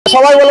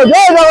সবাই বলো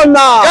জয়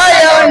জগন্নাথ। জয়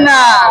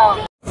জগন্নাথ।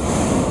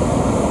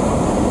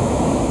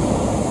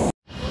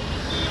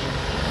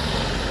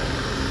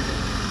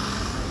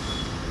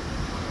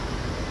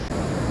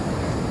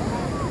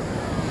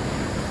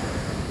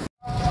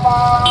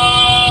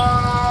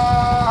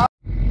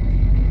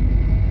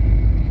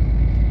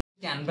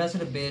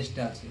 ক্যানভাসের বেস্ট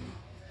আছে,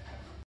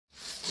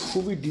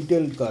 খুবই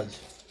ডিটেইলড কাজ।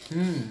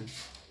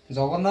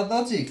 জগন্নাথ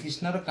আছে,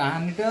 কৃষ্ণের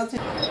কাহিনীটা আছে।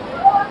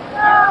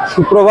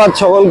 সুপ্রভাত,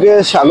 সকলকে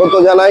স্বাগত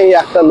জানাই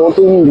একটা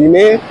নতুন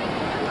দিনে।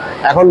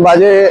 এখন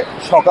বাজে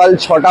সকাল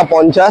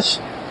 6:50।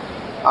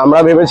 আমরা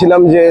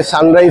ভেবেছিলাম যে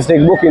সানরাইজ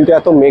দেখবো, কিন্তু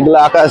এত মেঘলা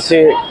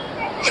আকাশে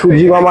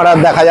সূর্যি মামার আর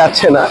দেখা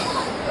যাচ্ছে না।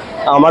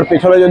 আমার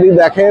পেছনে যদি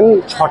দেখেন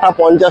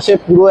 6:50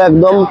 পুরো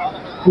একদম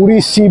পুরী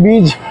সি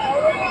বিচ,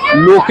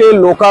 লোকে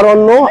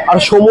লোকারণ্য, আর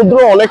সমুদ্র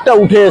অনেকটা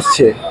উঠে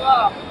এসছে।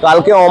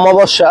 কালকে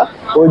অমাবস্যা,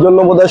 ওই জন্য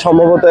বোধহয়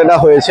সম্ভবত এটা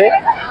হয়েছে।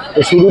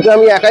 তো শুরুতে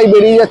আমি একাই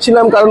বেরিয়ে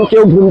যাচ্ছিলাম, কারণ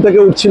কেউ ঘুম থেকে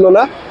উঠছিল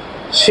না।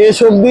 শেষ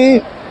অবধি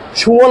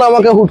সুমন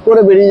আমাকে হুট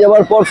করে বেরিয়ে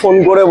যাওয়ার পর ফোন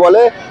করে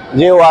বলে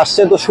যে ও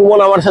আসছে। তো সুমন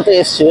আমার সাথে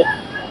এসছে,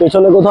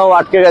 পেছনে কোথাও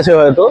আটকে গেছে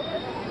হয়তো।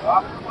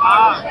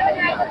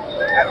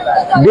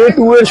 ডে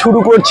 2 এর শুরু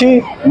করছি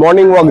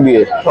মর্নিং ওয়াক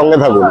দিয়ে, সঙ্গে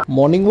থাকুন।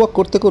 মর্নিং ওয়াক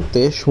করতে করতে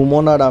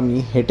সুমন আর আমি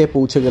হেঁটে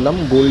পৌঁছে গেলাম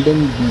গোল্ডেন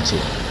বিচে।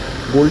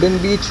 গোল্ডেন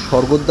বিচ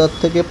স্বর্গদ্বার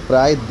থেকে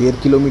প্রায় 1.5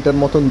 কিলোমিটার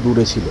মতন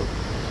দূরে ছিল।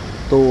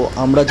 তো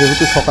আমরা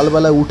যেহেতু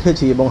সকালবেলা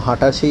উঠেছি এবং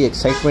হাঁটার সেই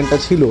এক্সাইটমেন্টটা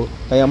ছিল,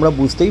 তাই আমরা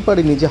বুঝতেই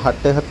পারিনি যে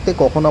হাঁটতে হাঁটতে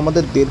কখন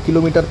আমাদের 1.5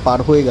 কিলোমিটার পার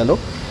হয়ে গেল।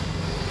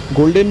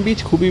 গোল্ডেন বিচ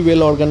খুবই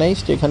ওয়েল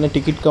অর্গানাইজড। এখানে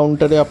টিকিট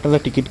কাউন্টারে আপনারা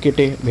টিকিট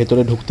কেটে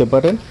ভেতরে ঢুকতে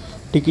পারেন।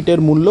 টিকিটের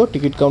মূল্য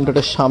টিকিট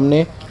কাউন্টারের সামনে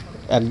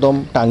একদম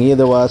টাঙিয়ে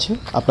দেওয়া আছে,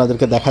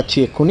 আপনাদেরকে দেখাচ্ছি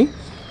এক্ষুনি।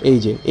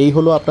 এই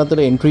হলো আপনাদের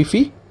এন্ট্রি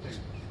ফি।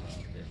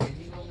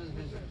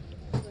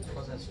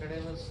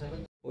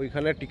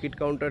 ওইখানে টিকিট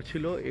কাউন্টার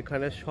ছিল,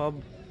 এখানে সব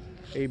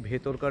এই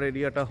ভেতরকার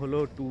এরিয়াটা হলো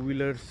 2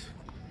 হুইলার্স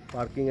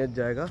পার্কিংয়ের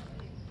জায়গা।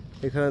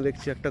 এখানে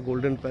দেখছি একটা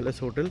গোল্ডেন প্যালেস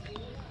হোটেল,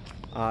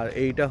 আর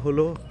এইটা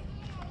হলো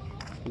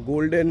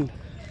গোল্ডেন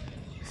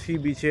সি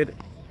বিচের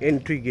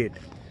এন্ট্রি গেট।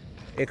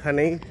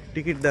 এখানেই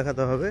টিকিট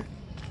দেখাতে হবে,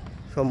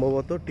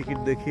 সম্ভবত টিকিট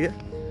দেখিয়ে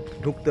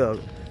ঢুকতে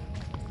হবে।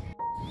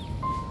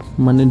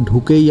 মানে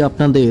ঢুকেই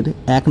আপনাদের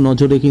এক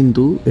নজরে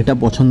কিন্তু এটা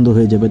পছন্দ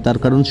হয়ে যাবে, তার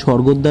কারণ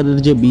স্বর্গদ্বারের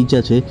যে বিচ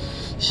আছে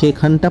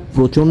সেখানটা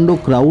প্রচণ্ড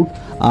ক্রাউড।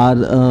 আর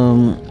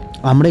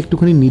আমরা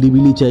একটুখানি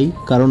নিরিবিলি চাই,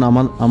 কারণ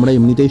আমরা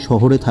এমনিতেই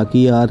শহরে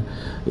থাকি, আর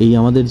এই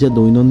আমাদের যে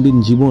দৈনন্দিন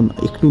জীবন,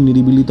 একটু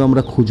নিরিবিলি তো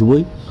আমরা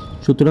খুঁজবই।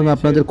 সুতরাং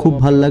আপনাদের খুব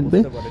ভালো লাগবে।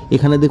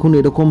 এখানে দেখুন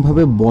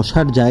এরকমভাবে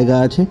বসার জায়গা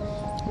আছে।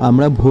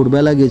 আমরা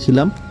ভোরবেলা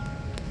গেছিলাম,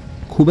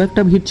 খুব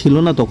একটা ভিড় ছিল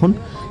না তখন,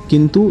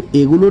 কিন্তু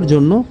এগুলোর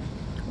জন্য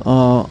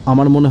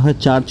আমার মনে হয়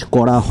চার্জ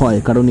করা হয়,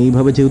 কারণ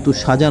এইভাবে যেহেতু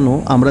সাজানো।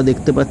 আমরা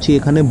দেখতে পাচ্ছি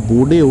এখানে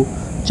বোর্ডেও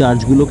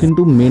চার্জগুলো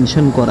কিন্তু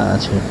মেনশন করা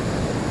আছে।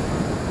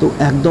 তো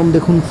একদম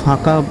দেখুন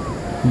ফাঁকা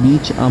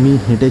বিচ, আমি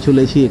হেঁটে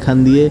চলেছি এখান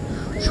দিয়ে,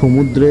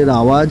 সমুদ্রের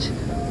আওয়াজ,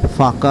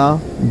 ফাঁকা,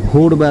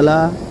 ভোরবেলা,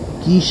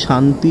 কি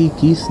শান্তি,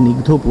 কি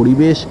স্নিগ্ধ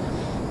পরিবেশ।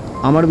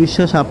 আমার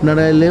বিশ্বাস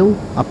আপনারা এলেও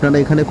আপনারা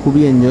এখানে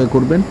খুবই এনজয়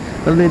করবেন,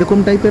 কারণ এরকম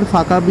টাইপের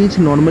ফাঁকা বিচ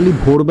নর্মালি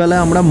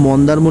ভোরবেলায় আমরা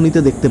মন্দারমণিতে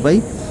দেখতে পাই।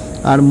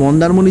 আর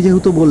মন্দারমণি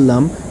যেহেতু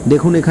বললাম,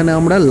 দেখুন এখানে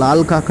আমরা লাল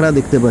কাঁকড়া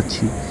দেখতে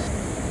পাচ্ছি।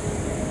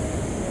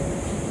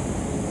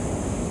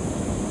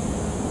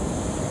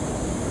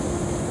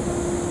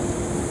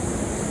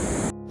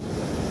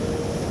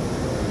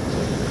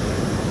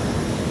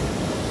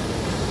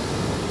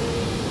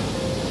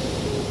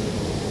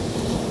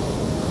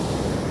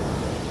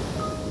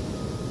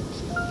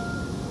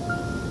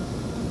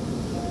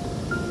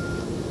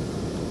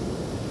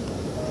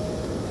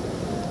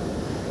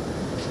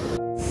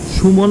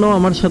 সুমনও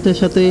আমার সাথে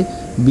সাথে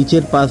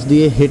বিচের পাশ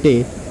দিয়ে হেঁটে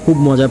খুব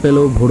মজা পেল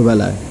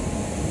ভোরবেলায়।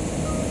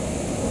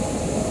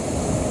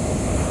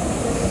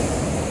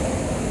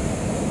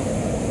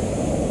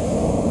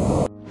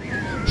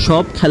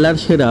 সব খেলার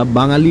সেরা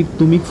বাঙালির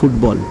তুমি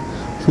ফুটবল।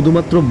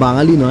 শুধুমাত্র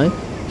বাঙালি নয়,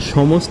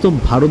 সমস্ত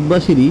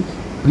ভারতবাসীরই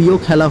প্রিয়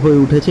খেলা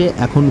হয়ে উঠেছে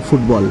এখন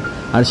ফুটবল,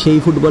 আর সেই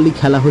ফুটবলই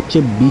খেলা হচ্ছে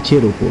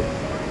বিচের ওপর।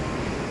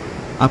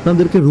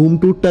 আপনাদেরকে রুম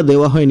ট্যুরটা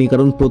দেওয়া হয়নি,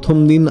 কারণ প্রথম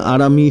দিন আর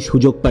আমি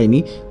সুযোগ পাইনি।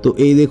 তো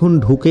এই দেখুন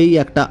ঢুকেই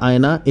একটা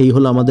আয়না, এই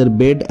হলো আমাদের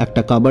বেড,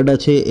 একটা কাবার্ড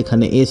আছে,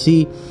 এখানে এসি,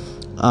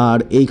 আর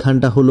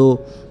এইখানটা হলো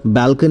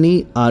ব্যালকনি,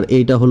 আর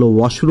এইটা হলো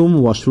ওয়াশরুম।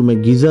 ওয়াশরুমে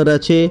গিজার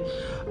আছে,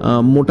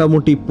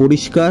 মোটামুটি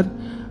পরিষ্কার।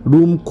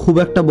 রুম খুব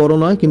একটা বড়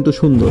নয়, কিন্তু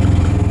সুন্দর।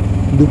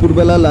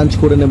 দুপুরবেলা লাঞ্চ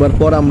করে নেবার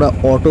পর আমরা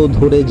অটো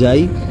ধরে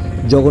যাই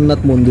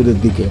জগন্নাথ মন্দিরের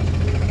দিকে।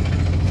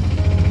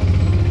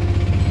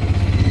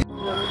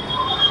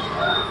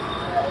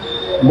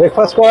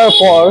 ব্রেকফাস্ট করার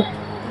পর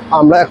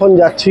আমরা এখন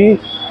যাচ্ছি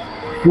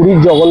পুরীর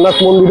জগন্নাথ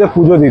মন্দিরে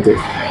পুজো দিতে।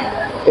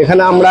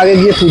 এখানে আমরা আগে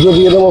গিয়ে পুজো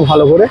দিয়ে দেবো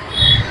ভালো করে।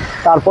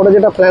 তারপরে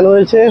যেটা প্ল্যান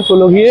হয়েছে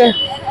হলো গিয়ে,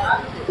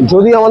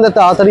 যদি আমাদের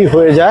তাড়াতাড়ি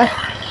হয়ে যায়,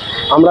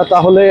 আমরা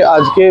তাহলে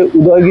আজকে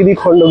উদয়গিরি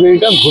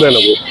খণ্ডগিরিটা ঘুরে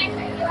নেব।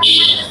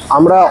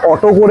 আমরা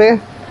অটো করে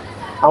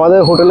আমাদের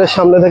হোটেলের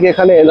সামনে থেকে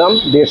এখানে এলাম,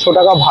 150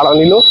 টাকা ভাড়া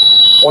নিল।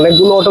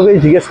 অনেকগুলো অটোকেই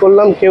জিজ্ঞেস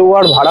করলাম, কেউ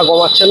আর ভাড়া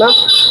কমাচ্ছে না।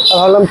 তা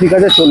ভাবলাম ঠিক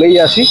আছে চলেই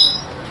আসি।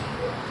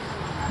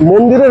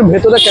 মন্দিরের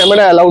ভেতরে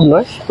ক্যামেরা অ্যালাউড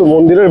নয়, তো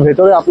মন্দিরের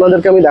ভেতরে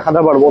আপনাদেরকে আমি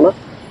দেখাতে পারবো না,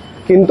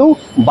 কিন্তু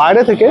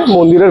বাইরে থেকে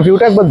মন্দিরের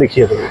ভিউটা একবার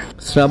দেখিয়ে দেবো।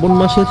 শ্রাবণ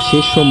মাসের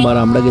শেষ সোমবার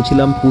আমরা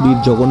গেছিলাম পুরীর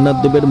জগন্নাথ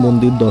দেবের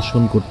মন্দির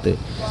দর্শন করতে।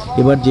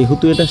 এবার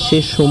যেহেতু এটা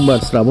শেষ সোমবার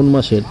শ্রাবণ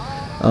মাসের,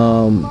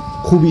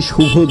 খুবই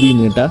শুভ দিন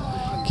এটা,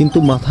 কিন্তু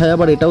মাথায়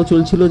আবার এটাও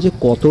চলছিল যে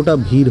কতটা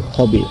ভিড়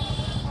হবে।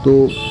 তো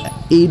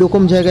এই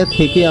রকম জায়গায়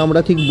থেকে আমরা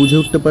ঠিক বুঝে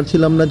উঠতে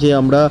পারছিলাম না যে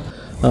আমরা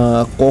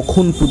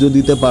কখন পুজো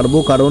দিতে পারবো,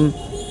 কারণ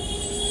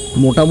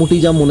মোটামুটি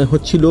যা মনে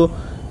হচ্ছিল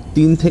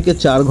 3 থেকে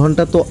 4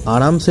 ঘন্টা তো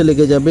আরামসে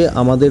লেগে যাবে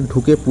আমাদের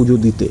ঢুকে পুজো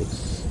দিতে।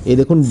 এই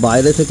দেখুন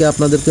বাইরে থেকে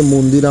আপনাদেরকে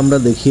মন্দির আমরা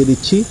দেখিয়ে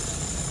দিচ্ছি,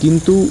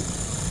 কিন্তু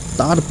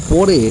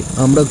তারপরে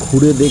আমরা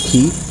ঘুরে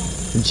দেখি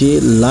যে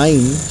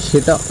লাইন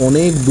সেটা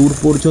অনেক দূর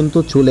পর্যন্ত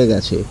চলে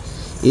গেছে,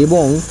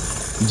 এবং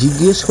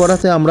জিজ্ঞেস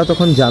করাতে আমরা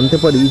তখন জানতে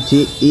পারি যে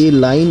এই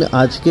লাইন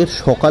আজকের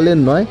সকালের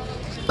নয়,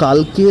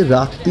 কালকে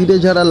রাত্রিরে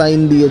যারা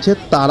লাইন দিয়েছে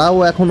তারাও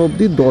এখন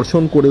অবধি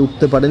দর্শন করে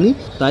উঠতে পারেনি।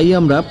 তাই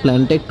আমরা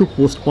প্ল্যানটা একটু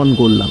পোস্টপন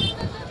করলাম।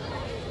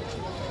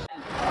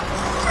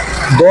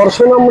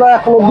 দর্শন আমরা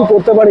এখন অবধি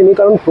করতে পারিনি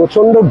কারণ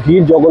প্রচণ্ড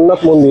ভিড়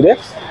জগন্নাথ মন্দিরে।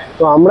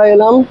 তো আমরা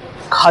এলাম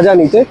খাজা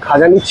নিতে।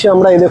 খাজা নিচ্ছি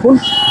আমরা, এই দেখুন,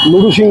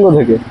 নুরুসিংহ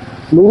থেকে।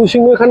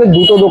 নুরুসিংহ এখানে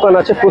দুটো দোকান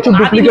আছে, প্রচুর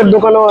ডুপ্লিকেট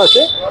দোকানও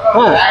আছে।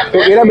 হ্যাঁ, তো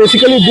এরা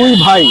বেসিক্যালি দুই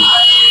ভাই।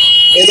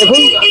 এই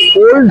দেখুন,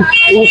 ওল্ড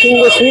নুরুসিংহ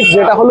সুইট,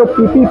 যেটা হলো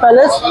পিপি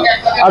প্যালেস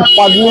আর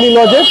পদ্মিনী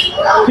লজের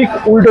ঠিক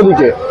উল্টো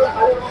দিকে।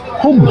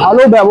 খুব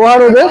ভালো ব্যবহার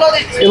ওদের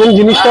এবং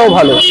জিনিসটাও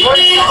ভালো,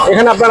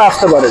 এখানে আপনারা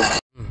আসতে পারেন।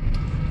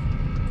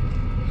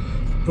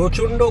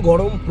 প্রচণ্ড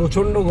গরম,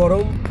 প্রচণ্ড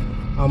গরম।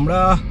 আমরা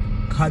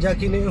খাজা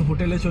কিনে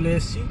হোটেলে চলে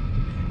এসেছি।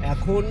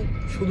 এখন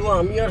শুধু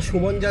আমি আর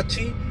সুমন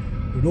যাচ্ছি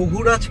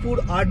রঘুরাজপুর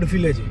আর্ট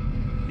ভিলেজে।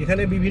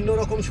 এখানে বিভিন্ন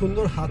রকম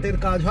সুন্দর হাতের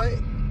কাজ হয়।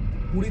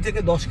 পুরী থেকে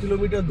 10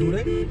 কিলোমিটার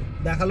দূরে।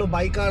 দেখালো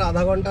বাইক আর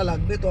আধা ঘন্টা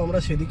লাগবে, তো আমরা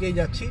সেদিকেই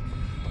যাচ্ছি।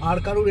 আর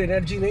কারুর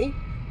এনার্জি নেই।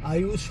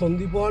 আয়ুষ,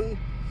 সন্দীপন,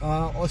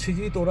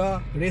 অসিজিৎ ওরা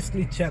রেস্ট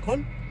নিচ্ছে এখন,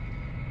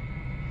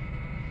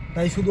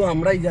 তাই শুধু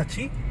আমরাই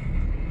যাচ্ছি।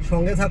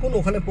 সঙ্গে থাকুন,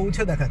 ওখানে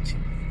পৌঁছে দেখাচ্ছি।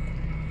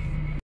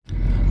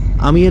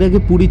 আমি এর আগে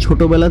পুরী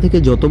ছোটোবেলা থেকে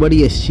যতবারই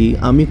এসেছি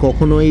আমি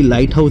কখনো এই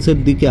লাইট হাউসের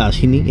দিকে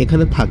আসিনি,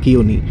 এখানে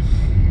থাকিও নি।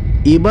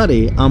 এবারে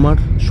আমার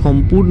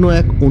সম্পূর্ণ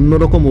এক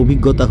অন্যরকম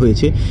অভিজ্ঞতা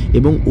হয়েছে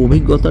এবং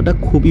অভিজ্ঞতাটা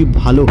খুবই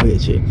ভালো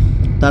হয়েছে।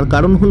 তার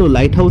কারণ হলো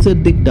লাইট হাউসের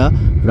দিকটা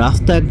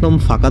রাস্তা একদম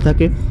ফাঁকা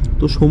থাকে,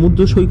 তো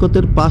সমুদ্র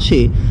সৈকতের পাশে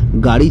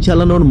গাড়ি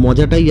চালানোর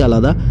মজাটাই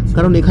আলাদা,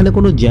 কারণ এখানে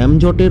কোনো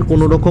জ্যামজটের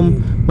কোনো রকম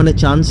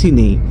চান্সই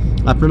নেই।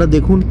 আপনারা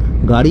দেখুন,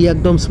 গাড়ি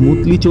একদম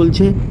স্মুথলি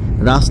চলছে,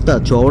 রাস্তা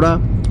চওড়া,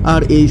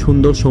 আর এই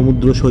সুন্দর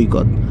সমুদ্র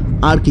সৈকত।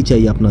 আর কি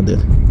চাই আপনাদের।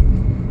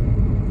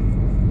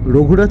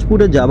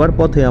 রঘুরাজপুরে যাবার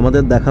পথে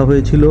আমাদের দেখা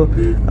হয়েছিল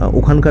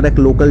ওখানকার এক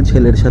লোকাল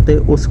ছেলের সাথে।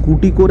 ও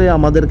স্কুটি করে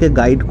আমাদেরকে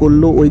গাইড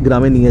করলো ওই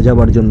গ্রামে নিয়ে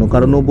যাওয়ার জন্য,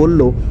 কারণ ও বলল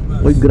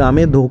ওই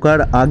গ্রামে ঢোকার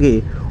আগে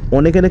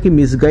অনেকে নাকি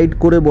মিসগাইড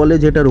করে বলে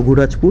যেটা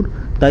রঘুরাজপুর।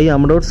 তাই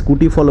আমরা ওর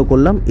স্কুটি ফলো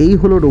করলাম। এই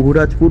হলো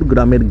রঘুরাজপুর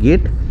গ্রামের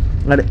গেট,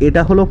 আর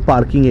এটা হলো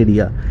পার্কিং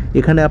এরিয়া।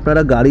 এখানে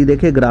আপনারা গাড়ি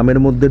রেখে গ্রামের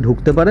মধ্যে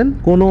ঢুকতে পারেন,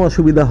 কোনো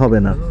অসুবিধা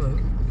হবে না।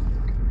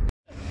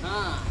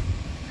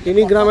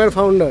 इन्हीं ग्रामेर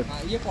फाउंडर।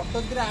 ये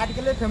पट्टोदर आर्ट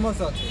के लिए फेमस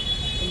है।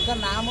 इनका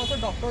नाम है तो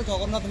डॉक्टर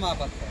जगन्नाथ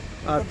महापात्र।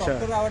 अच्छा,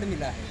 डॉक्टर अवार्ड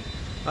मिला है।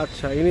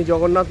 अच्छा, इन्हीं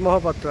जगन्नाथ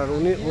महापात्र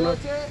उन्हीं उन्हें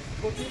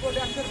कोटिको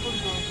डांसर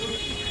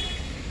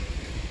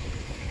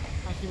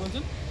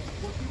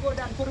कोटिको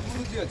डांसर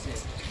गुरुजी আছে।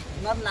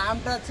 उनका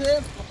नामটা আছে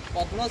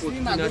পদ্মশ্রী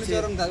মাধুরী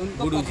চরণ দাস।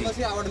 उनको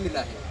पद्मश्री अवार्ड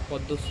मिला है।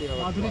 पद्मश्री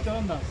माधुरी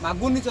चरण दास,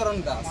 मागुनी चरण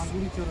दास,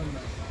 मागुनी चरण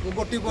दास। वो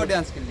कोटिको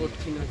डांस के लिए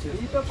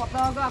ये तो पता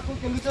होगा आपको।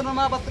 केलुचरण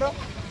महापात्र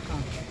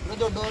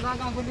जो डोना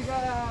गांगुली का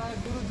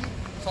गुरुजी,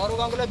 सौरव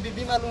गांगुली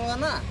बीबी मालूम है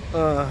ना?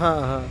 हाँ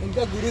हाँ,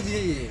 उनका गुरुजी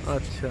है ये।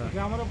 अच्छा,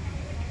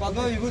 पद्म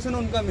विभूषण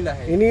उनका मिला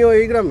है। इन्हीं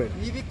यही ग्राम में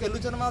ये भी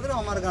केलुचरण महापात्र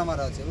हमारे ग्राम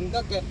में আছে। उनका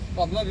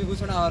पद्म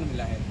विभूषण अवार्ड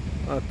मिला है।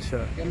 अच्छा,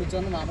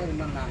 केलुचरण महापात्र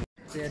उनका नाम।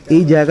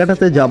 এই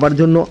জায়গাটাতে যাবার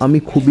জন্য আমি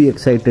খুবই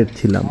এক্সাইটেড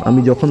ছিলাম।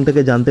 আমি যখন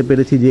থেকে জানতে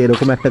পেরেছি যে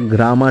এরকম একটা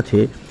গ্রাম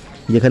আছে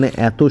যেখানে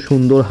এত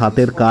সুন্দর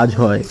হাতের কাজ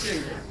হয়,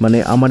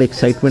 আমার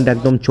এক্সাইটমেন্ট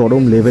একদম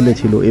চরম লেভেলে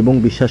ছিল। এবং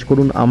বিশ্বাস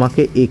করুন,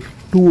 আমাকে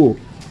একটুও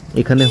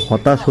এখানে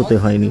হতাশ হতে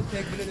হয়নি।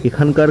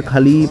 এখানকার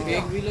খালি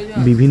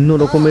বিভিন্ন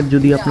রকমের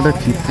যদি আপনারা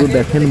চিত্র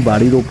দেখেন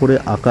বাড়ির ওপরে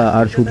আঁকা,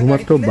 আর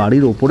শুধুমাত্র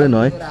বাড়ির ওপরে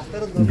নয়,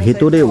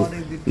 ভেতরেও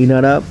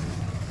ইনারা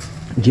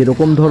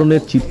যেরকম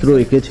ধরনের চিত্র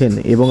এঁকেছেন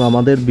এবং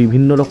আমাদের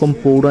বিভিন্ন রকম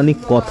পৌরাণিক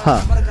কথা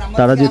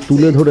তারা যে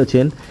তুলে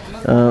ধরেছেন,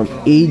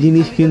 এই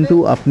জিনিস কিন্তু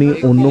আপনি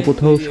অন্য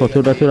কোথাও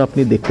সচরাচর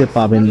আপনি দেখতে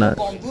পাবেন না।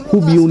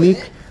 খুব ইউনিক,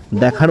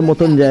 দেখার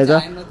মতন জায়গা।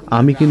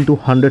 আমি কিন্তু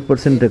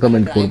 100%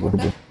 রেকমেন্ড করব।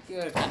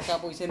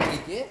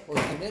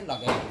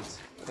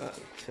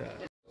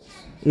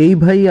 এই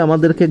ভাই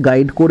আমাদেরকে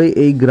গাইড করে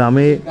এই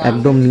গ্রামে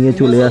একদম নিয়ে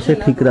চলে আসে,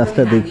 ঠিক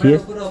রাস্তা দেখিয়ে।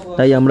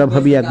 তাই আমরা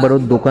ভাবি একবার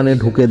ওর দোকানে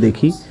ঢুকে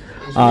দেখি,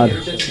 আর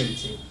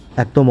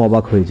একদম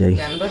অবাক হয়ে যাই।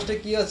 ক্যানভাসটা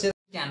কি আছে?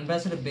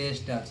 ক্যানভাসের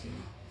বেস্ট আছে।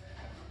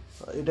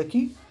 এটা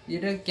কি?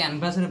 এটা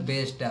ক্যানভাসের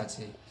বেস্ট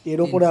আছে। এর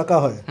উপরে আঁকা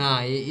হয়। हाँ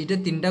এটা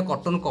তিনটা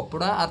कॉटन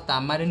कपड़ा और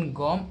तामारिन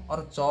गम और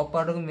चॉप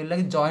पाउडर को मिला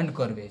के जॉइंट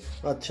करबे।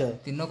 अच्छा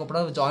तीनों कपड़ा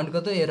जॉइंट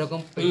करते এরকম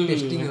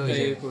पेस्टिंग हो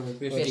जाए।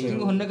 पेस्टिंग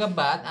होने के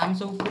बाद हम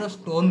सब पूरा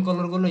स्टोन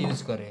कलर গুলো ইউজ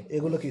করে।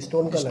 এগুলো কি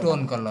স্টোন কালার? Stone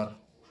colour.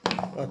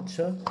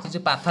 আচ্ছা যে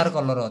পাথর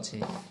কালার আছে।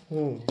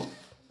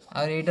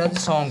 আর এটা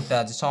হচ্ছে সংটা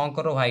আছে,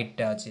 সংকর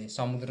হোয়াইটটা আছে,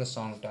 সমুদ্রের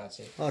সংটা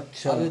আছে।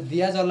 আচ্ছা আর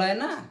দিয়া জ্বলায়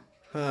না,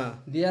 হ্যাঁ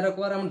দিয়া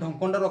রাখবার আমি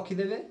ঢঙ্কনটা রখি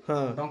দেবে,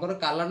 ঢঙ্কনের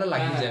কালারটা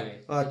লাগি যাবে।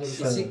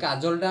 আচ্ছা সেই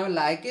কাজলটা আমি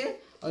লাইকে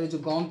আর এই যে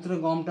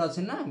গমটা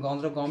আছে না,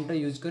 গমটা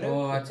ইউজ করে। ও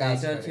আচ্ছা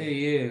এটা আছে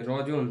ইয়ে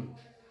রজন।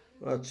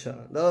 আচ্ছা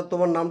দাদা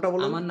তোমার নামটা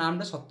বলুন। আমার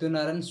নামটা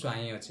সত্যনারায়ণ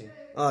স্বামী আছে।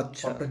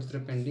 আচ্ছা পট্টচিত্র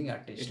পেন্টিং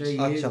আর্টিস্ট।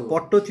 আচ্ছা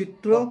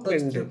পট্টচিত্র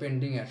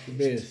পেন্টিং আর্টিস্ট।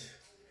 বেশ।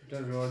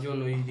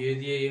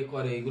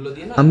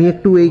 আমি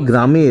একটু এই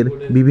গ্রামের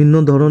বিভিন্ন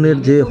ধরনের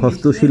যে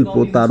হস্তশিল্প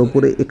তার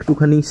উপরে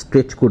একটুখানি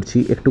স্ট্রেচ করছি,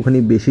 একটুখানি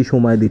বেশি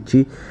সময় দিচ্ছি,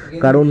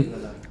 কারণ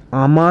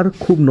আমার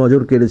খুব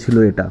নজর কেড়েছিল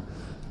এটা।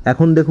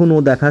 এখন দেখুন ও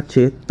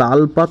দেখাচ্ছে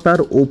তালপাতার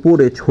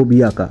ওপরে ছবি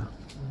আঁকা।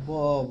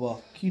 বাহ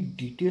কি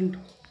ডিটেইলড,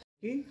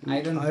 কি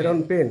আয়রন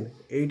পেন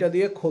এইটা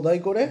দিয়ে খোদাই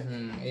করে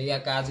এই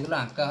কাজগুলো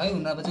আঁকা হয়।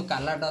 ওনার কাছে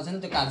কালারটা আছে না,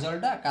 তো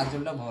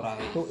কাজলটা ভরা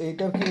হয়। তো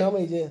এইটার কি নাম?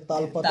 এই যে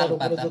তালপাতার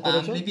উপরে যে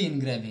করেছো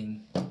এনগ্রেভিং।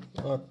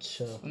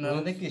 আচ্ছা ওনার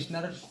মধ্যে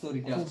কৃষ্ণার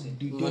স্টোরিটা আছে।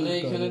 মানে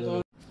এখানে তো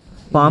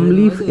পাম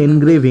লিফ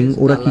এনগ্রেভিং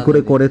ওরা কি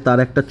করে করে তার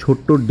একটা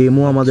ছোট্ট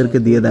ডেমো আমাদেরকে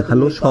দিয়ে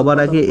দেখালো। সবার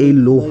আগে এই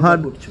লোহার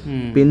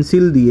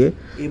পেন্সিল দিয়ে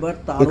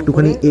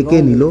একটুখানি এঁকে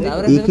নিল,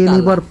 এঁকে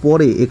নেবার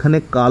পরে এখানে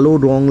কালো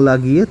রং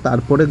লাগিয়ে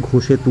তারপরে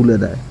ঘষে তুলে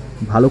দেয়।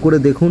 ভালো করে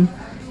দেখুন,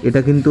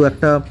 এটা কিন্তু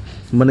একটা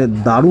মানে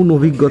দারুণ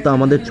অভিজ্ঞতা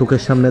আমাদের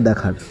চোখের সামনে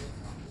দেখার।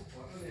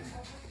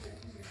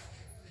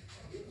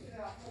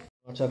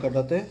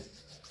 চাকাটাতে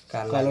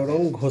কালো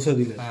রং ঘষে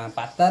দিলে,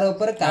 পাতার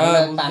উপরে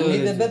পানি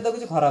দেবে তো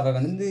কিছু খারাপ হবে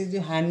না। যে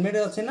হ্যান্ডমেড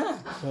আছে না,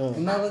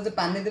 ওনার মধ্যে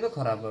পানি দেবে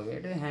খারাপ হবে।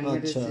 এটা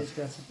হ্যান্ডমেড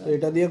সিস্টেম আছে। তো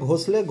এটা দিয়ে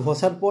ঘষলে,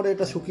 ঘষার পর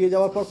এটা শুকিয়ে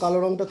যাওয়ার পর কালো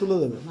রংটা তুলে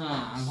দেবে।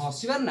 হ্যাঁ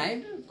ঘষিবার নাই,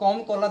 কম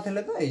কলা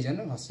থলে তো এই জন্য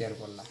ঘষিয়ার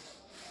করলা।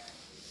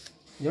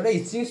 যেটা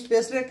ইচিং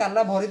স্পেস রে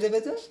কালা ভরি দেবে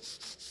তো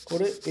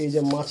করে। এই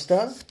যে মাছটা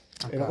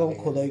এরকম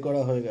খোদাই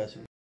করা হয়ে গেছে,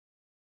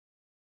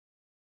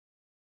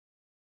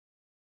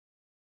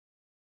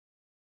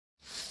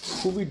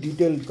 খুবই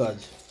ডিটেইলড কাজ।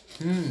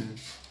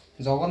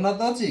 জগন্নাথ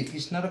আছে,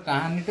 কৃষ্ণের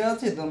কাহিনীটা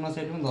আছে, দোনো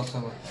সাইড में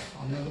দশাবতা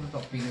অনেকগুলো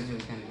টপিক আছে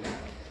ওখানে।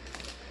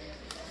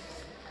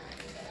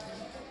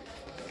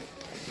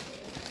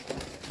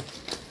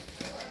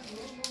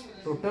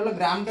 টোটাল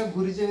গ্রামটা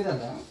ঘুরে যাবে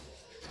দাদা,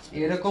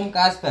 এরকম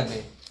কাজ পাবে।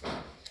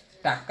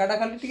 টাকাটা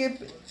খালি টিকে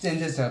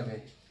চেঞ্জেস হবে,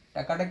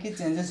 টাকাটা কি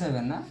চেঞ্জেস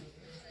হবে না,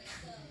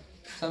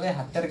 সবে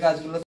হাতের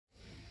কাজগুলো।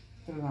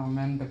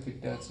 রামায়ণ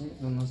টপিকটা আছে,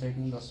 দোনো সাইড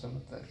में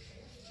দশাবতা।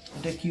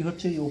 এটা কি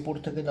হচ্ছে এই উপর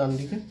থেকে ডান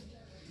দিকে?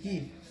 কি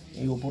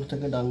এই উপর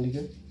থেকে ডান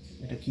দিকে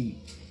এটা কি?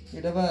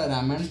 এটা বা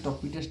রামায়ণ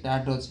টপিকটা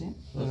স্টার্ট হচ্ছে।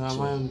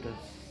 রামায়ণটা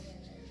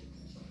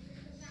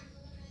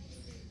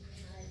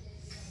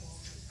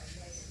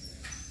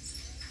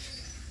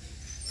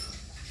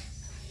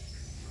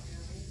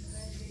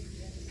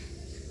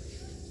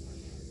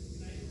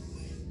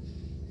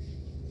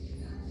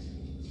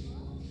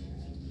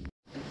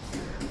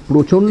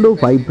প্রচণ্ড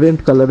ভাইব্রেন্ট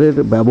কালারের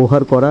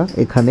ব্যবহার করা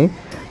এখানে,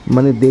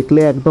 মানে দেখলে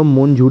একদম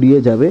মন জুড়িয়ে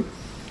যাবে।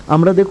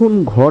 আমরা দেখুন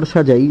ঘর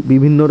সাজাই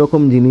বিভিন্ন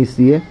রকম জিনিস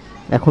দিয়ে,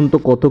 এখন তো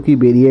কত কি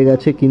বেরিয়ে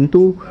গেছে, কিন্তু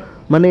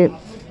মানে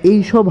এই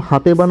সব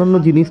হাতে বানানো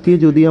জিনিস দিয়ে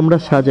যদি আমরা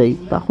সাজাই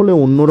তাহলে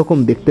অন্যরকম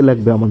দেখতে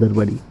লাগবে আমাদের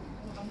বাড়ি।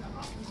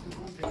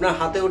 আপনার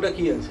হাতে ওটা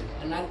কি আছে?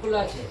 নারকেল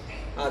আছে,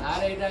 আর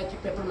এটা হচ্ছে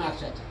পেপার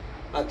ম্যাক্স আছে।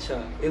 আচ্ছা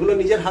এগুলো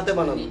নিজের হাতে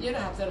বানানো? নিজের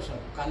হাতের সব।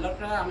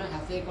 কালারটা আমি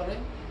হাতে করে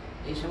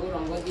এইসব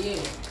রঙ দিয়ে।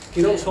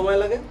 কিরকম সময়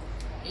লাগে?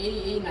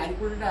 এই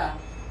নারকেলটা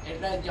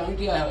এটা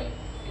জয়েন্টি হয়,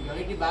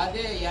 জয়েন্টি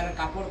বাদে ইয়ার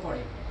কাপড়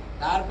পরে,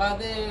 তার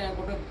বাদে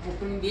গোটে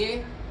পুটুন দিয়ে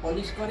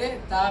পলিশ করে,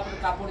 তারপরে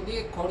কাপড় দিয়ে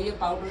খড়িয়ে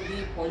পাউডার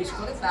দিয়ে পলিশ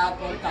করে,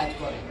 তারপরে কাজ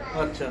করে।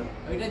 আচ্ছা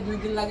ওইটা 2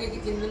 দিন লাগে কি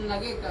 3 দিন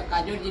লাগে,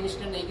 কাজের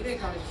জিনিসটা নেই করে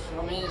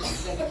সময়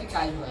দেখি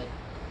কাজ হয়।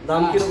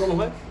 দাম কিরকম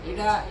হয়?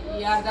 এটা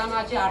ইয়ার দাম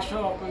আছে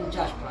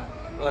 850 টাকা।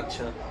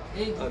 আচ্ছা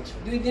এই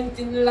 2 দিন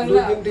 3 দিন লাগবে,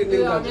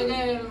 আমাকে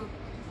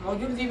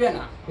মজুর দিবে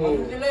না,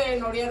 মজুর দিলে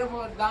নড়িয়ার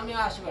দামে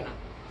আসবে না,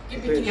 কি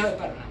বিক্রি হয়ে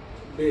পারে না।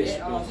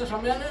 অত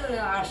সময়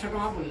 800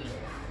 টাকা বললে।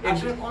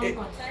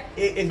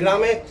 এই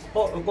গ্রামে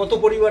কত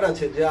পরিবার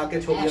আছে যে আগে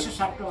ছবি?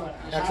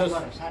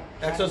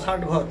 160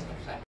 ঘর।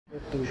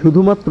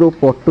 শুধুমাত্র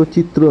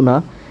পট্টচিত্র না,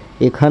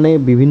 এখানে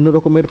বিভিন্ন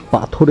রকমের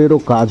পাথরেরও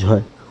কাজ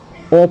হয়।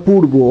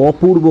 অপূর্ব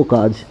অপূর্ব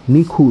কাজ,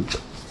 নিখুঁত।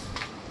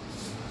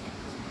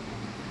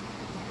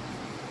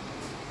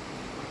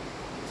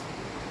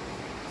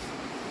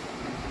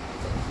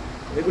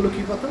 এগুলো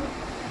কি পাথর?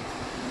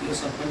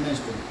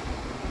 স্টোন।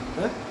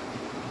 হ্যাঁ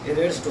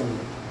red stone.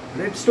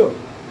 Red stone?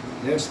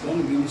 Red stone,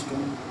 green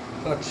stone.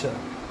 আচ্ছা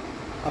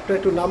আপনার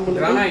একটু নাম বলে?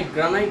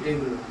 গ্রানাইট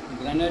এগুলো।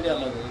 গ্রানাইট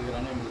আলাদা,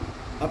 গ্রানাইট।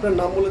 আপনার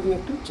নাম বলে দিন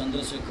একটু।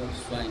 চন্দ্রশেখর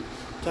সোয়াইন।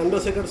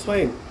 চন্দ্রশেখর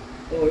সোয়াইন।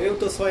 ও এও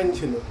তো সোয়াইন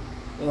ছিল।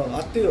 ও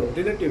আত্মীয়,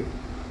 রিলেটিভ।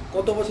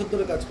 কত বছর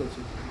ধরে কাজ করছি?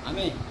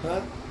 আমি?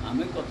 হ্যাঁ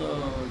আমি কত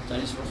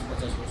 40 বছর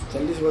 50 বছর।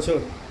 40 বছর।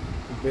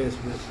 বেশ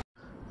বেশ।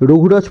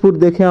 রঘুরাজপুর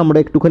দেখে আমরা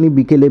একটুখানি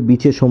বিকেলে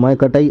বিচে সময়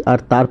কাটাই আর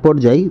তারপর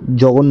যাই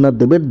জগন্নাথ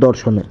দেবের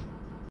দর্শনে।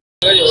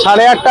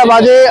 8:30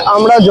 বাজে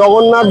আমরা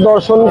জগন্নাথ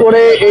দর্শন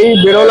করে এই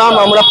বেরোলাম।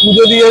 আমরা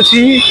পুজো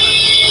দিয়েছি,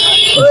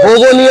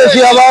 ভোগও নিয়েছি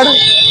আবার,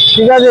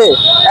 ঠিক আছে।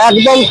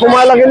 একদম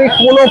সময় লাগেনি,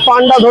 কোনো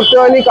পান্ডা ধরতে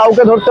হয়নি,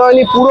 কাউকে ধরতে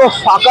হয়নি, পুরো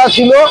ফাঁকা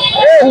ছিল।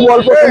 খুব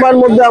অল্প সময়ের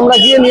মধ্যে আমরা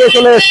গিয়ে নিয়ে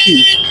চলে এসেছি,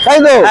 তাই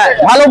তো?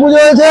 ভালো পুজো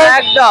হয়েছে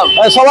একদম।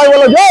 সবাই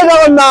বলো জয়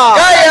জগন্নাথ,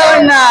 জয়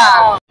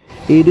জগন্নাথ।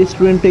 এই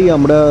রেস্টুরেন্টেই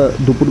আমরা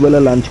দুপুরবেলা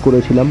লাঞ্চ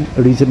করেছিলাম।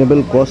 রিজনেবল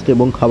কস্ট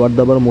এবং খাবার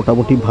দাবার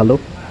মোটামুটি ভালো,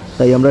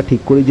 তাই আমরা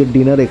ঠিক করি যে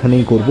ডিনার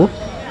এখানেই করব।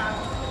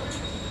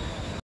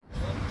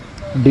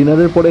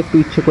 ডিনারের পরে একটু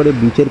ইচ্ছে করে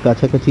বিচের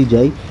কাছাকাছি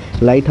যাই।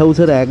 লাইট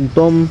হাউসের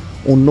একদম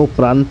অন্য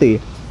প্রান্তে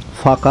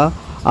ফাঁকা,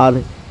 আর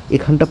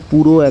এখানটা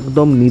পুরো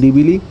একদম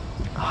নিরিবিলি,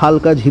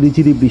 হালকা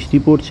ঝিরিঝিরি বৃষ্টি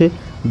পড়ছে,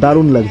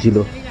 দারুণ লাগছিল।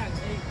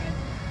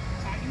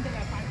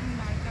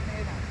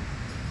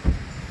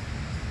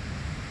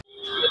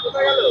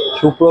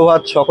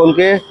 সুপ্রভাত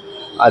সকলকে।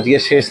 আজকে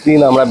শেষ দিন,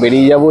 আমরা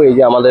বেরিয়ে যাব। এই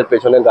যে আমাদের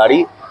পেছনে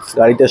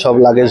গাড়িতে সব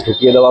লাগেজ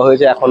ঢুকিয়ে দেওয়া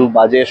হয়েছে। এখন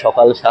বাজে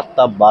সকাল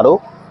 7:12।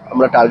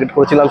 আমরা টার্গেট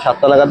করেছিলাম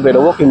 7টা নাগাদ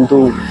বেরোবো, কিন্তু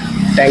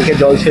ট্যাঙ্কে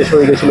জল শেষ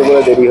হয়ে গেছিলো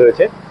বলে দেরি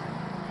হয়েছে।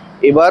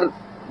 এবার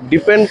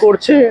ডিপেন্ড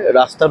করছে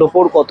রাস্তার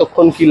ওপর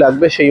কতক্ষণ কি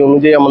লাগবে, সেই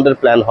অনুযায়ী আমাদের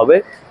প্ল্যান হবে।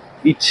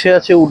 ইচ্ছে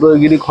আছে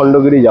উদয়গিরি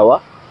খণ্ডগিরি যাওয়া,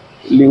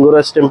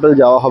 লিঙ্গরাজ টেম্পল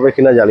যাওয়া হবে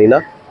কিনা জানি না।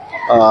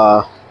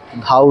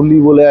 ধাউলি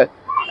বলে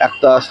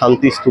একটা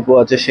শান্তি স্তূপ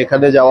আছে,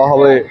 সেখানে যাওয়া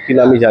হবে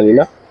কিনা আমি জানি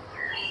না।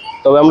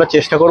 তবে আমরা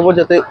চেষ্টা করব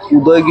যাতে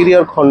উদয়গিরি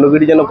আর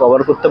খণ্ডগিরি যেন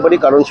কভার করতে পারি,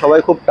 কারণ সবাই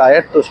খুব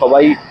টায়ার্ড, তো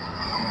সবাই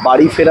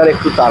বাড়ি ফেরার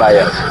একটু তাড়ায়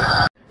আছে।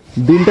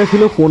 দিনটা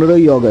ছিল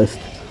 15ই আগস্ট,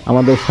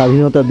 আমাদের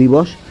স্বাধীনতা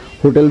দিবস।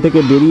 হোটেল থেকে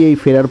বেরিয়ে এই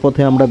ফেরার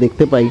পথে আমরা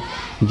দেখতে পাই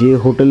যে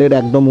হোটেলের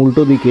একদম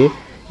উল্টো দিকে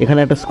এখানে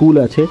একটা স্কুল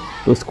আছে।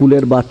 তো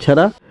স্কুলের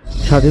বাচ্চারা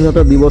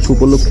স্বাধীনতা দিবস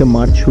উপলক্ষে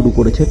মার্চ শুরু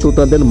করেছে। তো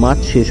তাদের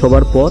মার্চ শেষ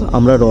হবার পর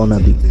আমরা রওনা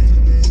দিই।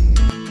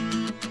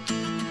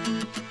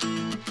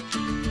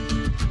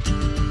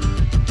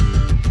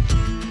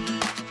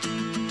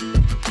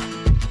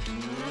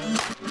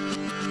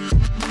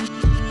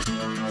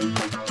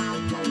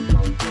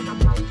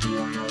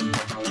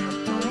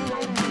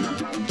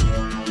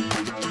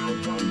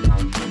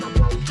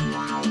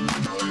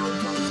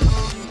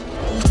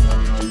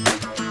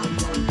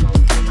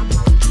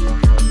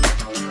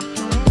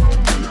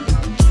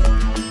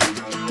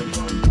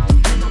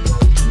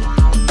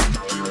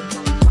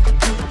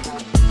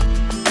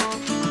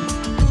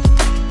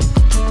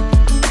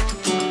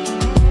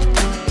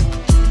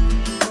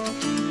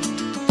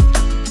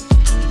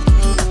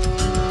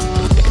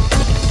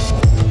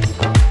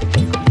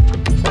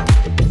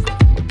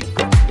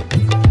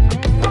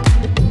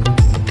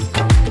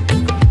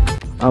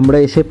 আমরা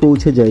এসে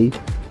পৌঁছে যাই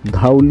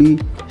ধাউলি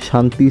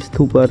শান্তি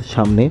স্তূপার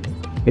সামনে।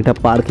 এটা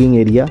পার্কিং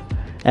এরিয়া।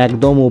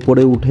 একদম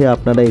ওপরে উঠে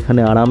আপনারা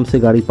এখানে আরামসে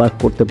গাড়ি পার্ক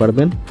করতে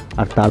পারবেন,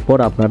 আর তারপর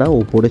আপনারা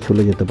ওপরে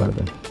চলে যেতে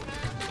পারবেন।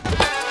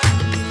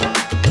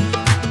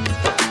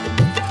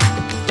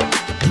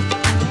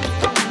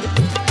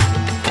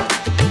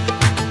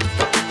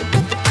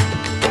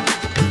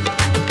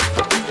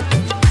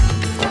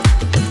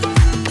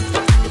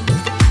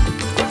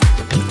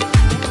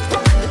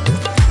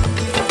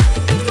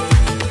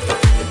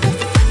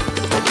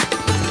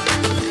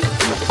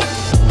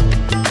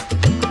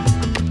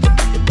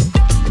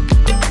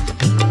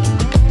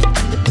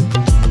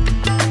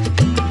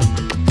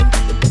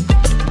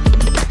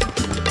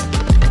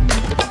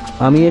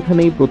 আমি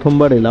এখানেই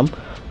প্রথমবার এলাম,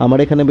 আমার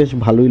এখানে বেশ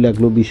ভালোই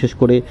লাগলো। বিশেষ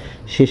করে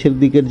শেষের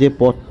দিকের যে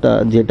পথটা,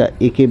 যেটা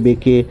এঁকে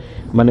বেঁকে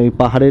মানে ওই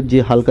পাহাড়ের যে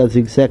হালকা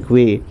জিগজ্যাগ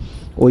ওয়ে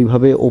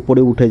ওইভাবে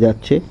ওপরে উঠে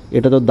যাচ্ছে,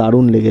 এটা তো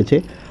দারুণ লেগেছে।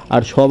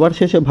 আর সবার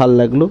শেষে ভাল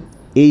লাগলো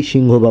এই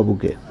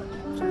সিংহবাবুকে।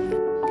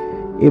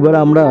 এবার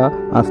আমরা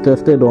আস্তে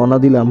আস্তে রওনা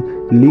দিলাম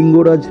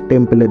লিঙ্গরাজ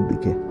টেম্পলের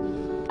দিকে।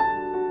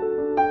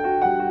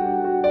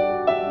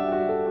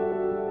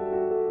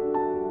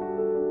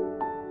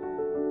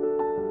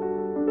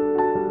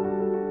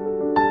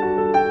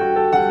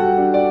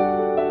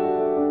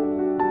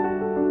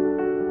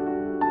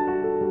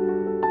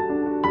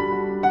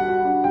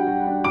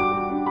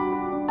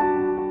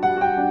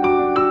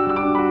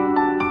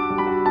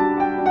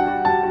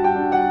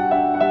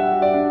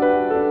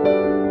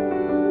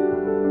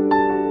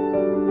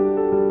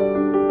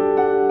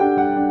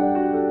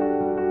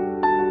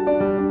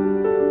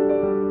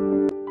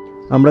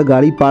 আমরা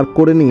গাড়ি পার্ক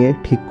করে নিয়ে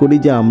ঠিক করি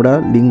যে আমরা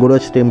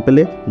লিঙ্গরাজ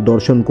টেম্পলে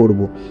দর্শন করব।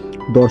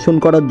 দর্শন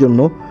করার জন্য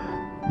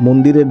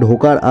মন্দিরে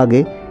ঢোকার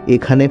আগে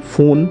এখানে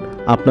ফোন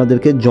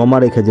আপনাদেরকে জমা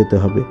রেখে যেতে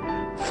হবে।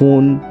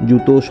 ফোন,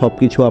 জুতো সব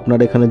কিছু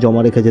আপনারা এখানে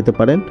জমা রেখে যেতে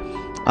পারেন।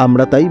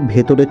 আমরা তাই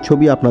ভেতরের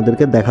ছবি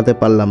আপনাদেরকে দেখাতে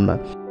পারলাম না।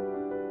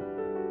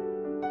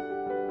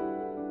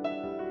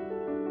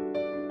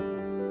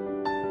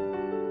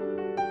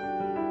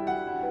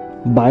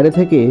 বাইরে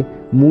থেকে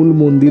মূল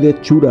মন্দিরের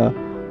চূড়া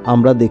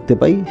আমরা দেখতে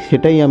পাই,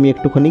 সেটাই আমি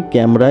একটুখানি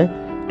ক্যামেরায়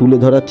তুলে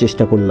ধরার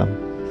চেষ্টা করলাম।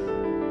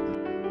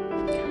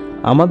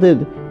 আমাদের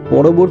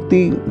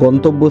পরবর্তী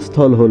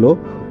গন্তব্যস্থল হলো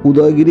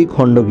উদয়গিরি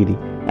খণ্ডগিরি।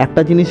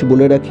 একটা জিনিস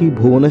বলে রাখি,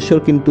 ভুবনেশ্বর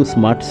কিন্তু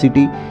স্মার্ট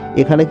সিটি,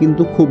 এখানে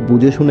কিন্তু খুব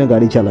বুঝে শুনে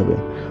গাড়ি চালাবেন,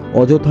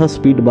 অযথা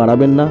স্পিড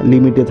বাড়াবেন না,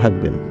 লিমিটে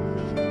থাকবেন।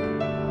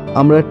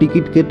 আমরা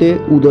টিকিট কেটে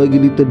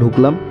উদয়গিরিতে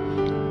ঢুকলাম।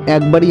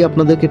 একবারই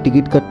আপনাদেরকে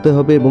টিকিট কাটতে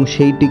হবে এবং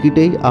সেই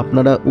টিকিটেই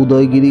আপনারা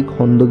উদয়গিরি,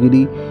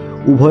 খণ্ডগিরি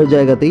উভয়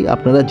জায়গাতেই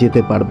আপনারা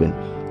যেতে পারবেন।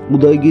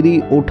 উদয়গিরি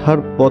ওঠার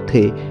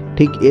পথে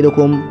ঠিক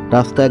এরকম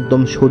রাস্তা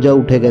একদম সোজা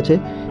উঠে গেছে,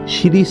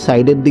 সিঁড়ি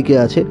সাইডের দিকে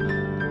আছে,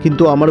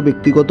 কিন্তু আমার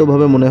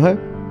ব্যক্তিগতভাবে মনে হয়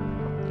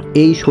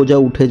এই সোজা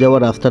উঠে যাওয়া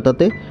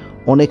রাস্তাটাতে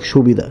অনেক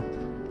সুবিধা।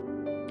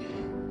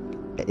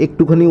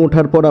 একটুখানি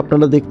ওঠার পর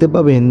আপনারা দেখতে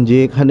পাবেন যে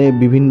এখানে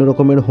বিভিন্ন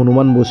রকমের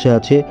হনুমান বসে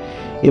আছে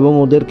এবং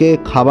ওদেরকে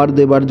খাবার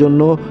দেবার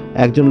জন্য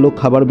একজন লোক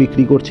খাবার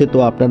বিক্রি করছে। তো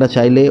আপনারা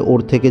চাইলে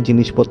ওর থেকে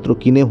জিনিসপত্র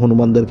কিনে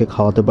হনুমানদেরকে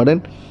খাওয়াতে পারেন।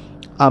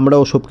 আমরা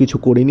ওসব কিছু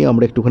করিনি,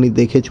 আমরা একটুখানি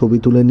দেখে ছবি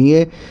তুলে নিয়ে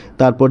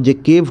তারপর যে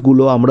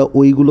কেভগুলো আমরা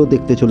ওইগুলো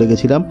দেখতে চলে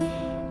গেছিলাম।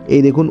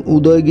 এই দেখুন,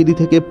 উদয়গিরি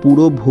থেকে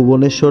পুরো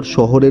ভুবনেশ্বর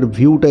শহরের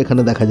ভিউটা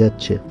এখানে দেখা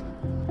যাচ্ছে।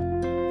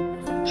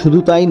 শুধু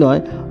তাই নয়,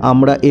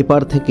 আমরা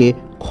এপার থেকে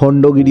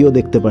খণ্ডগিরিও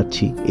দেখতে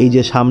পাচ্ছি। এই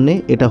যে সামনে,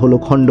 এটা হলো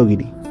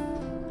খণ্ডগিরি।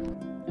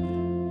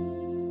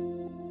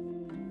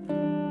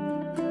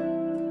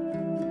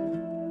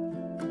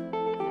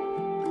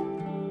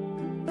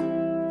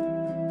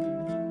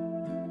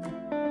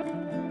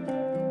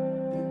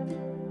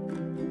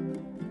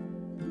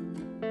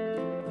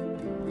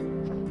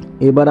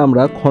 এবার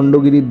আমরা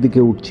খণ্ডগিরির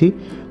দিকে উঠছি।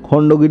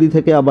 খণ্ডগিরি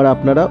থেকে আবার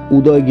আপনারা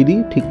উদয়গিরি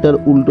ঠিক তার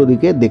উল্টো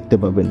দিকে দেখতে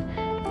পাবেন।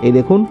 এই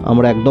দেখুন,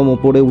 আমরা একদম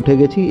ওপরে উঠে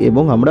গেছি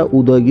এবং আমরা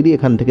উদয়গিরি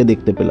এখান থেকে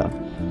দেখতে পেলাম।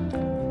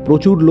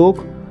 প্রচুর লোক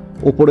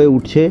ওপরে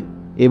উঠছে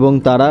এবং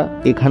তারা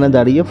এখানে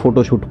দাঁড়িয়ে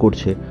ফটোশ্যুট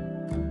করছে।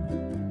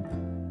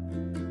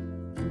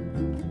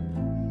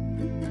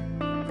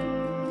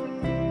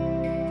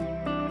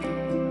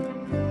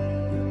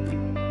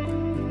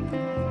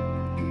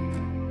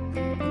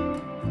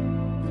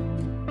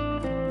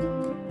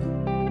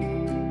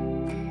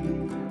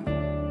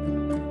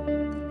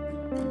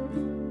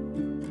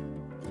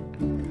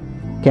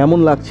 কেমন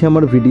লাগছে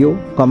আমার ভিডিও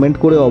কমেন্ট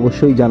করে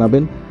অবশ্যই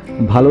জানাবেন।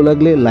 ভালো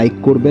লাগলে লাইক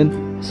করবেন,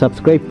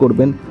 সাবস্ক্রাইব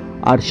করবেন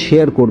আর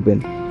শেয়ার করবেন।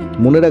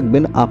 মনে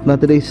রাখবেন,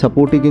 আপনাদের এই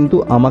সাপোর্টই কিন্তু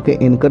আমাকে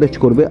এনকারেজ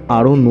করবে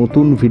আরও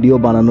নতুন ভিডিও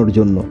বানানোর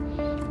জন্য।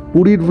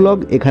 পুরীর ব্লগ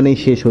এখানেই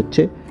শেষ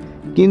হচ্ছে,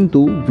 কিন্তু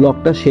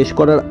ব্লগটা শেষ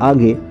করার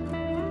আগে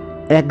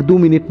 1-2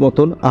 মিনিট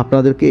মতন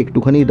আপনাদেরকে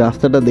একটুখানি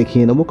রাস্তাটা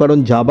দেখিয়ে নেব, কারণ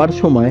যাবার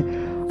সময়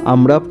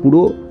আমরা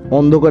পুরো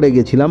অন্ধকারে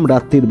গেছিলাম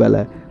রাত্রির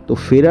বেলায়। তো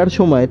ফেরার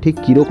সময় ঠিক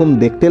কীরকম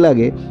দেখতে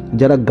লাগে,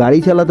 যারা গাড়ি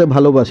চালাতে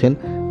ভালোবাসেন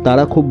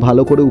তারা খুব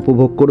ভালো করে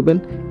উপভোগ করবেন,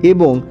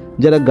 এবং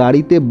যারা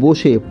গাড়িতে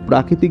বসে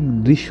প্রাকৃতিক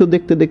দৃশ্য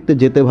দেখতে দেখতে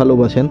যেতে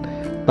ভালোবাসেন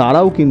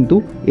তারাও কিন্তু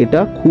এটা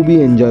খুবই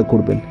এনজয়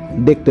করবেন।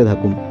 দেখতে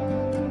থাকুন।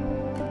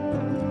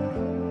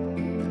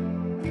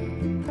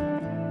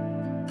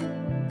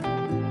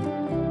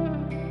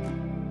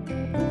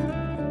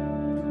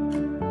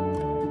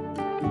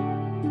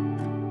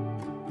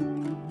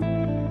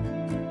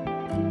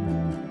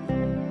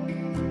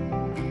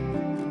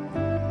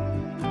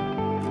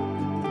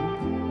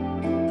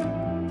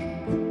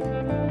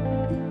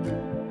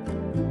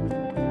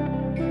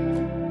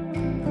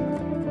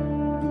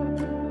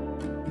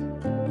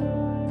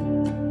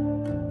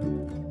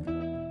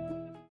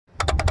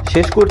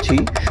 শেষ করছি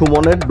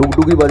সুমনের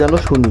ডুগডুগি বাজানো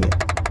শুনিয়ে।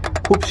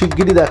 খুব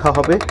শিগগিরই দেখা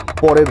হবে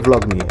পরের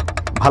ব্লগ নিয়ে।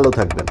 ভালো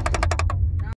থাকবেন।